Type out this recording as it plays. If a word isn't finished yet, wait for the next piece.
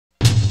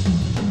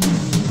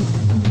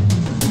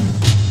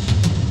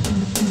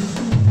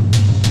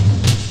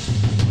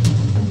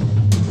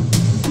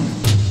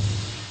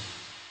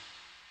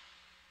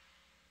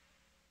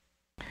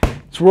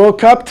It's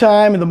World Cup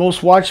time, and the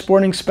most watched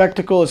sporting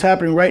spectacle is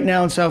happening right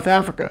now in South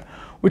Africa,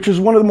 which is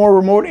one of the more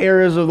remote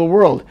areas of the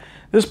world.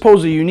 This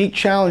poses a unique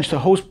challenge to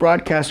host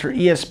broadcaster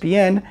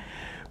ESPN,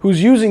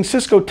 who's using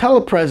Cisco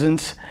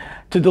Telepresence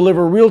to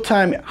deliver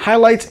real-time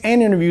highlights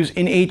and interviews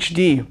in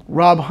HD.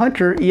 Rob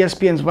Hunter,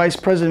 ESPN's Vice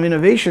President of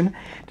Innovation,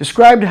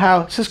 described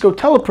how Cisco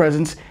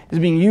Telepresence is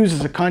being used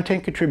as a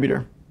content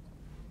contributor.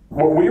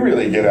 What we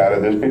really get out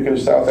of this,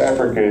 because South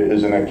Africa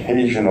is an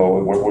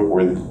occasional,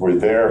 we're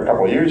there a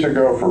couple of years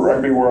ago for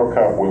Rugby World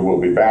Cup, we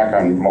will be back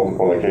on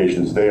multiple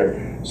occasions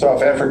there.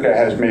 South Africa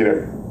has made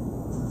a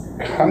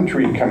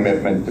country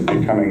commitment to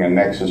becoming a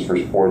nexus for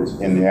sports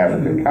in the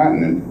African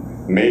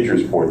continent, major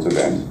sports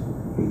events.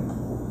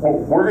 What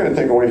we're going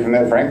to take away from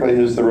that, frankly,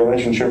 is the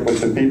relationship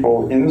with the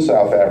people in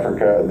South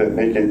Africa that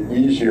make it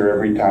easier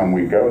every time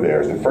we go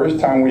there. The first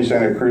time we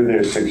sent a crew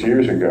there 6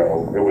 years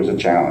ago, it was a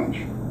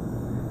challenge.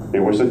 It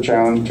was a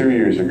challenge 2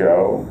 years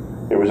ago.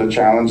 It was a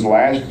challenge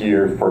last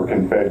year for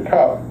Confed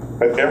Cup.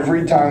 But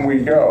every time we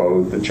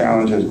go, the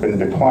challenge has been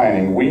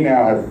declining. We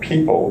now have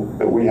people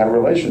that we have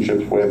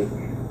relationships with.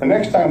 The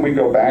next time we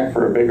go back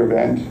for a big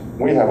event,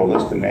 we have a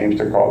list of names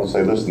to call to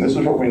say, listen, this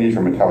is what we need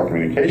from a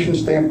telecommunications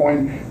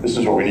standpoint. This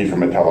is what we need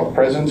from a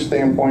telepresence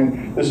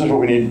standpoint. This is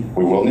what we need.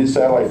 We will need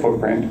satellite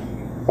footprint.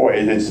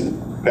 Boy,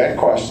 that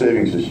cost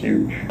savings is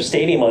huge.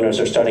 Stadium owners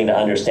are starting to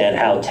understand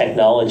how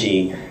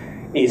technology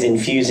is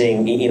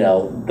infusing,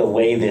 the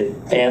way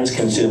that fans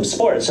consume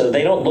sports. So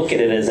they don't look at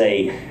it as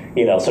a,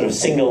 sort of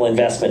single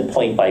investment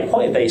point by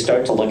point. They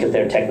start to look at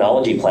their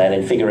technology plan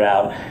and figure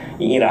out,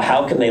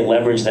 how can they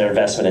leverage their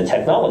investment in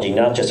technology,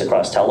 not just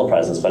across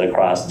telepresence, but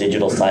across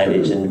digital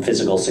signage and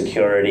physical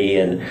security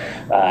and,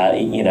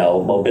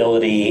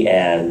 mobility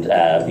and,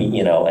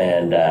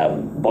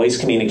 voice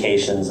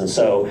communications. And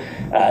so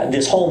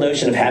this whole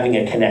notion of having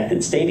a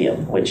connected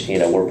stadium, which,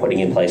 we're putting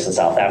in place in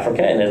South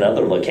Africa and in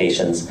other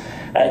locations,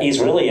 is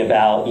really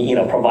about,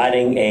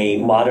 providing a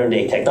modern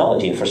day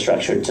technology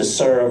infrastructure to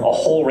serve a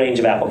whole range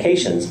of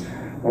applications,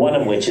 one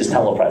of which is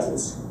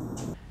telepresence.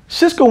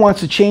 Cisco wants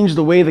to change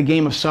the way the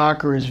game of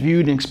soccer is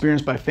viewed and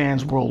experienced by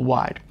fans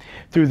worldwide.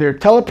 Through their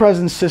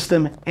telepresence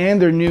system and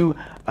their new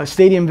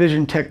Stadium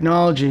Vision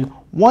technology,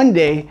 one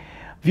day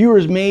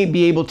viewers may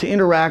be able to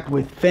interact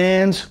with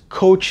fans,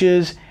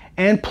 coaches,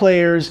 and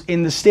players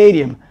in the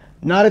stadium.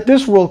 Not at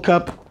this World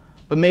Cup,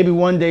 but maybe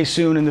one day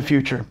soon in the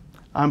future.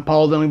 I'm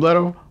Paul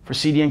Dunleavy for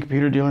CDN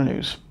Computer Dealer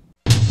News.